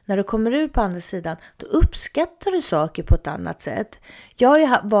period, när du kommer ut på andra sidan, då uppskattar du saker på ett annat sätt. Jag har ju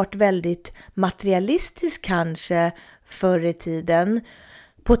varit väldigt materialistisk kanske förr i tiden,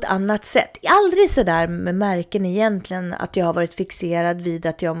 på ett annat sätt. Aldrig så där med märken egentligen att jag har varit fixerad vid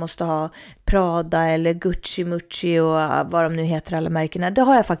att jag måste ha Prada eller Gucci, Mucci och vad de nu heter alla märkena. Det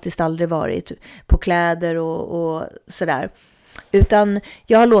har jag faktiskt aldrig varit på kläder och sådär. Utan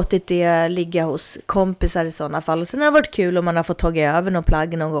jag har låtit det ligga hos kompisar i sådana fall. Och sen har det varit kul om man har fått tagit över någon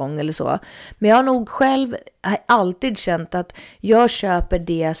plagg någon gång eller så. Men jag har nog själv alltid känt att jag köper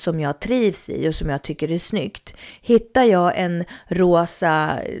det som jag trivs i och som jag tycker är snyggt. Hittar jag en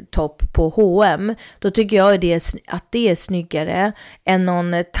rosa topp på H&M, då tycker jag att det är snyggare än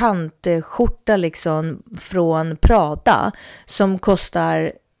någon tantskjorta liksom från Prada som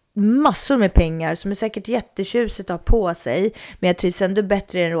kostar massor med pengar, som är säkert jättetjusigt att ha på sig, men jag trivs ändå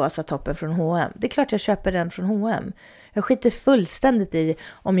bättre i den rosa toppen från H&M. Det är klart jag köper den från H&M. Jag skiter fullständigt i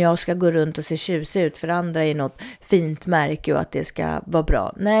om jag ska gå runt och se tjusig ut för andra i något fint märke och att det ska vara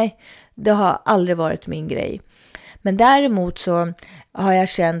bra. Nej, det har aldrig varit min grej. Men däremot så har jag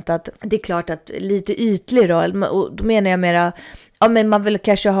känt att det är klart att lite ytlig då, och då menar jag mera, men man vill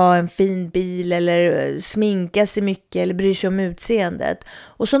kanske ha en fin bil eller sminka sig mycket eller bryr sig om utseendet.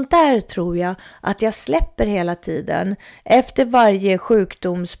 Och sånt där tror jag att jag släpper hela tiden. Efter varje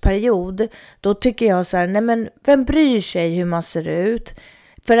sjukdomsperiod, då tycker jag så här, nej men vem bryr sig hur man ser ut?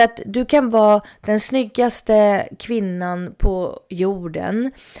 För att du kan vara den snyggaste kvinnan på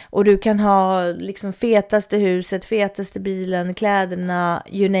jorden och du kan ha liksom fetaste huset, fetaste bilen, kläderna,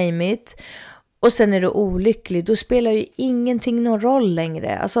 you name it. Och sen är du olycklig, då spelar ju ingenting någon roll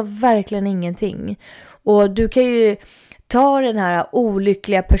längre. Alltså verkligen ingenting. Och du kan ju ta den här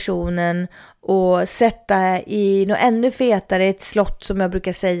olyckliga personen och sätta i något ännu fetare, ett slott som jag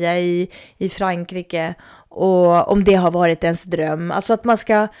brukar säga i Frankrike, och om det har varit ens dröm. Alltså att man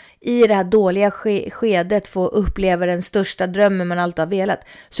ska i det här dåliga skedet få uppleva den största drömmen man alltid har velat,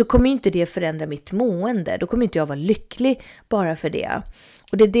 så kommer inte det förändra mitt mående. Då kommer inte jag vara lycklig bara för det.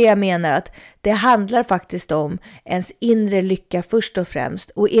 Och det är det jag menar, att det handlar faktiskt om ens inre lycka först och främst.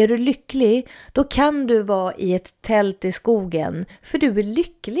 Och är du lycklig, då kan du vara i ett tält i skogen, för du är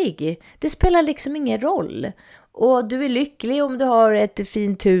lycklig. Det spelar liksom ingen roll. Och du är lycklig om du har ett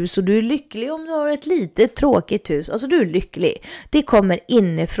fint hus, och du är lycklig om du har ett litet tråkigt hus. Alltså du är lycklig. Det kommer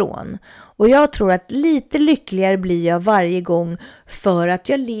inifrån. Och jag tror att lite lyckligare blir jag varje gång för att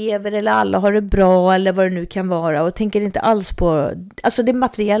jag lever eller alla har det bra eller vad det nu kan vara. Och tänker inte alls på, alltså det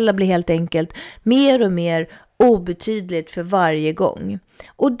materiella blir helt enkelt mer och mer obetydligt för varje gång.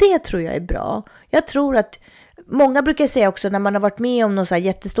 Och det tror jag är bra. Jag tror att många brukar säga också när man har varit med om något så här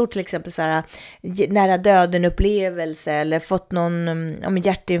jättestort, till exempel så här nära döden upplevelse eller fått någon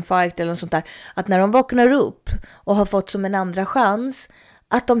hjärtinfarkt eller något sånt där, att när de vaknar upp och har fått som en andra chans,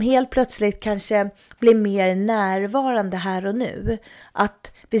 att de helt plötsligt kanske blir mer närvarande här och nu.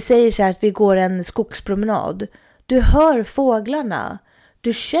 Att vi säger så här att vi går en skogspromenad. Du hör fåglarna.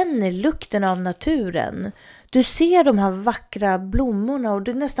 Du känner lukten av naturen. Du ser de här vackra blommorna och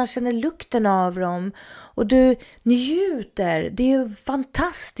du nästan känner lukten av dem. Och du njuter. Det är ju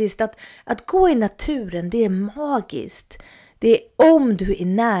fantastiskt att gå i naturen. Det är magiskt. Det är om du är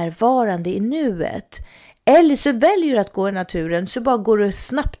närvarande i nuet. Eller så väljer du att gå i naturen, så bara går du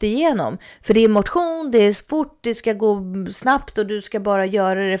snabbt igenom. För det är motion, det är fort, det ska gå snabbt och du ska bara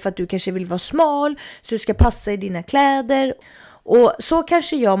göra det för att du kanske vill vara smal. Så du ska passa i dina kläder. Och så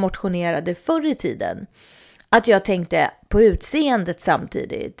kanske jag motionerade förr i tiden. Att jag tänkte på utseendet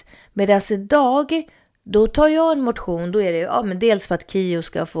samtidigt. Medan idag, då tar jag en motion. Då är det men dels för att Kio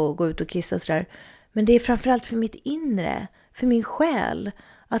ska få gå ut och kissa och sådär. Men det är framförallt för mitt inre, för min själ.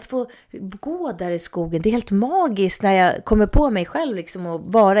 Att få gå där i skogen, det är helt magiskt när jag kommer på mig själv liksom, och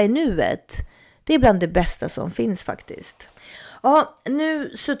vara i nuet. Det är bland det bästa som finns faktiskt. Ja,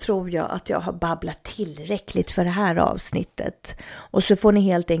 nu så tror jag att jag har babblat tillräckligt för det här avsnittet. Och så får ni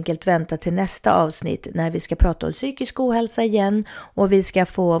helt enkelt vänta till nästa avsnitt när vi ska prata om psykisk ohälsa igen. Och vi ska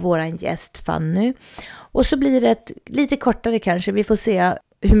få våran gäst Fanny. Och så blir det lite kortare kanske. Vi får se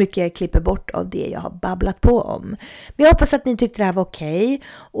hur mycket jag klipper bort av det jag har babblat på om. Men jag hoppas att ni tyckte det här var okej.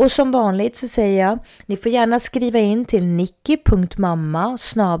 Och som vanligt så säger jag, ni får gärna skriva in till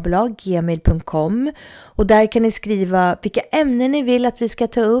nicky.mamma@gmail.com. Och där kan ni skriva vilka ämnen ni vill att vi ska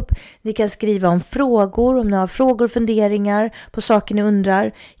ta upp. Ni kan skriva om frågor, om ni har frågor och funderingar på saker ni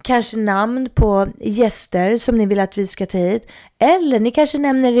undrar. Kanske namn på gäster som ni vill att vi ska ta hit. Eller ni kanske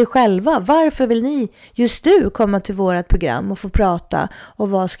nämner det själva. Varför vill ni just du komma till vårt program och få prata?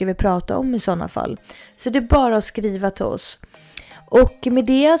 Och vad ska vi prata om i sådana fall? Så det är bara att skriva till oss. Och med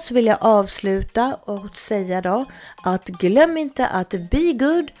det så vill jag avsluta och säga då att glöm inte att be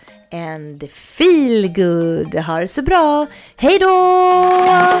good and feel good. Ha det så bra. Hej då!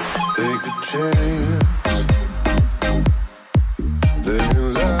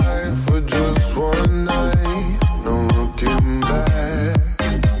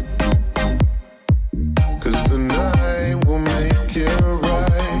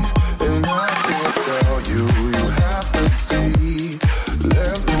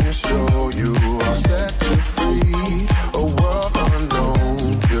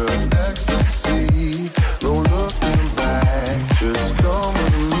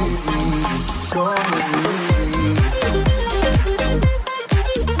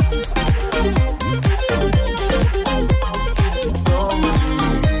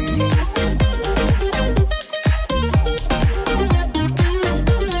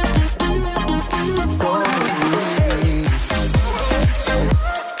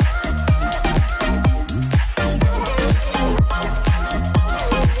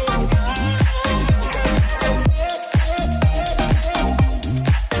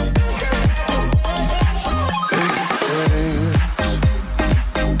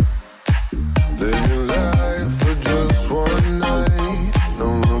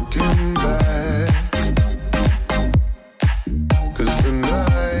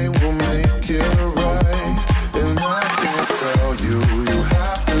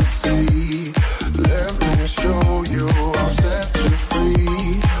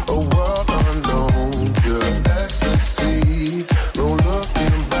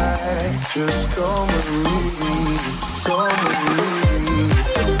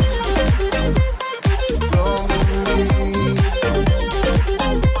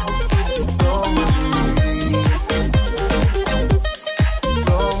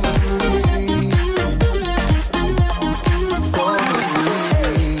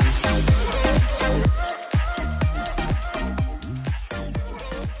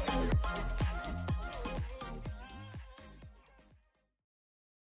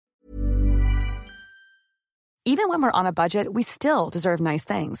 Even when we're on a budget, we still deserve nice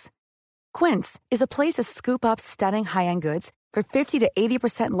things. Quince is a place to scoop up stunning high-end goods for 50 to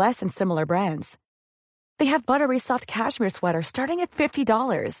 80% less than similar brands. They have buttery soft cashmere sweaters starting at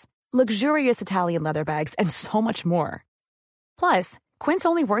 $50, luxurious Italian leather bags, and so much more. Plus, Quince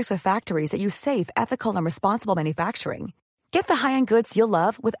only works with factories that use safe, ethical, and responsible manufacturing. Get the high-end goods you'll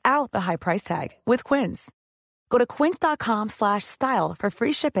love without the high price tag with Quince. Go to quince.com/style for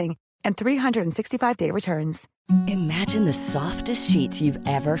free shipping and 365-day returns. Imagine the softest sheets you've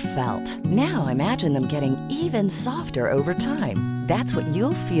ever felt. Now imagine them getting even softer over time. That's what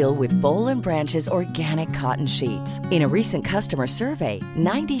you'll feel with Boll & Branch's organic cotton sheets. In a recent customer survey,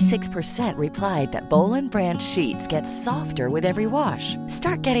 96% replied that Boll & Branch sheets get softer with every wash.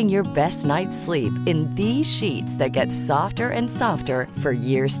 Start getting your best night's sleep in these sheets that get softer and softer for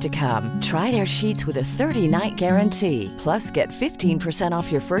years to come. Try their sheets with a 30-night guarantee. Plus, get 15%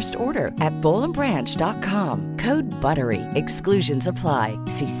 off your first order at bollandbranch.com. Code BUTTERY. Exclusions apply.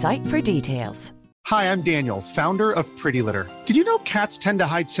 See site for details. Hi, I'm Daniel, founder of Pretty Litter. Did you know cats tend to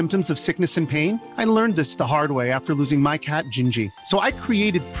hide symptoms of sickness and pain? I learned this the hard way after losing my cat, Gingy. So I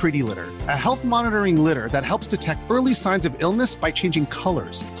created Pretty Litter, a health monitoring litter that helps detect early signs of illness by changing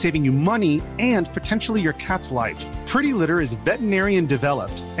colors, saving you money and potentially your cat's life. Pretty Litter is veterinarian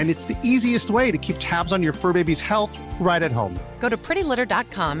developed, and it's the easiest way to keep tabs on your fur baby's health right at home. Go to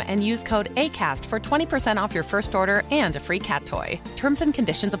prettylitter.com and use code ACAST for 20% off your first order and a free cat toy. Terms and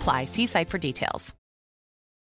conditions apply. See site for details.